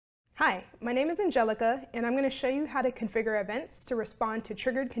Hi, my name is Angelica, and I'm going to show you how to configure events to respond to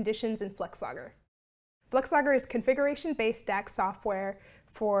triggered conditions in FlexLogger. FlexLogger is configuration-based DAX software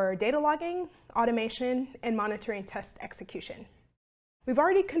for data logging, automation, and monitoring test execution. We've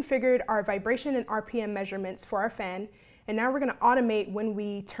already configured our vibration and RPM measurements for our fan, and now we're going to automate when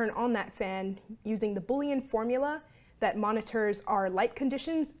we turn on that fan using the Boolean formula that monitors our light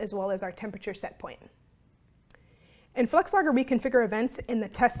conditions as well as our temperature set point. In FlexLogger, we configure events in the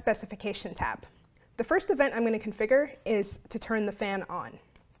Test Specification tab. The first event I'm going to configure is to turn the fan on.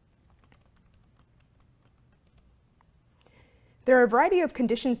 There are a variety of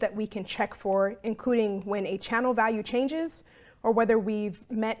conditions that we can check for, including when a channel value changes, or whether we've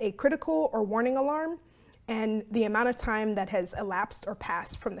met a critical or warning alarm, and the amount of time that has elapsed or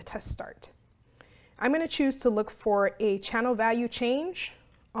passed from the test start. I'm going to choose to look for a channel value change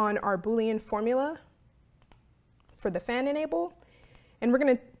on our Boolean formula for the fan enable, and we're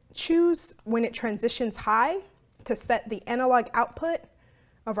going to choose when it transitions high to set the analog output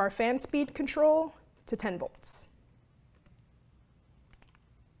of our fan speed control to 10 volts.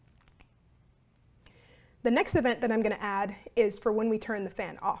 The next event that I'm going to add is for when we turn the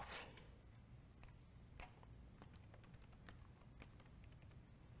fan off.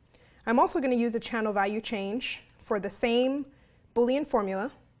 I'm also going to use a channel value change for the same Boolean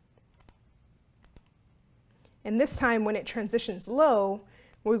formula. And this time, when it transitions low,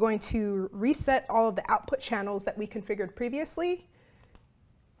 we're going to reset all of the output channels that we configured previously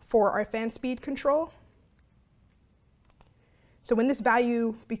for our fan speed control. So when this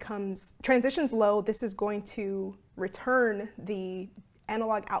value transitions low, this is going to return the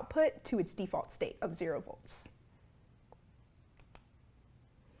analog output to its default state of 0 volts.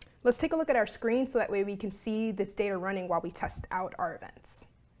 Let's take a look at our screen so that way we can see this data running while we test out our events.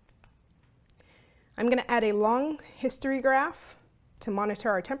 I'm going to add a long history graph to monitor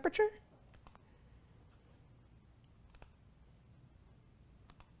our temperature.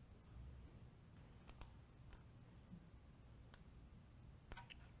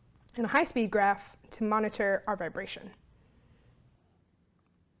 And a high-speed graph to monitor our vibration.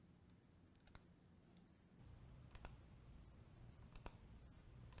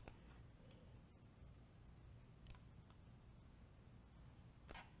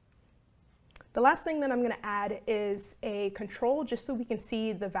 The last thing that I'm going to add is a control just so we can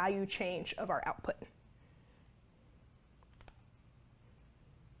see the value change of our output.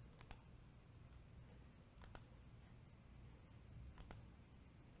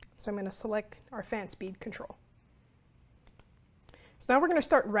 So I'm going to select our fan speed control. So now we're going to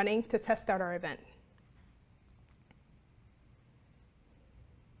start running to test out our event.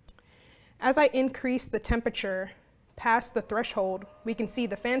 As I increase the temperature past the threshold, we can see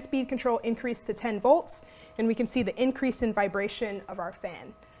the fan speed control increase to 10 volts, and we can see the increase in vibration of our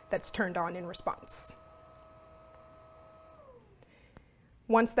fan that's turned on in response.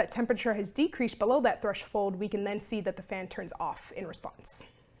 Once that temperature has decreased below that threshold, we can then see that the fan turns off in response.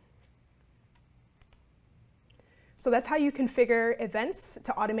 So that's how you configure events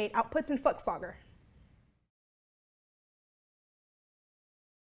to automate outputs in FlexLogger.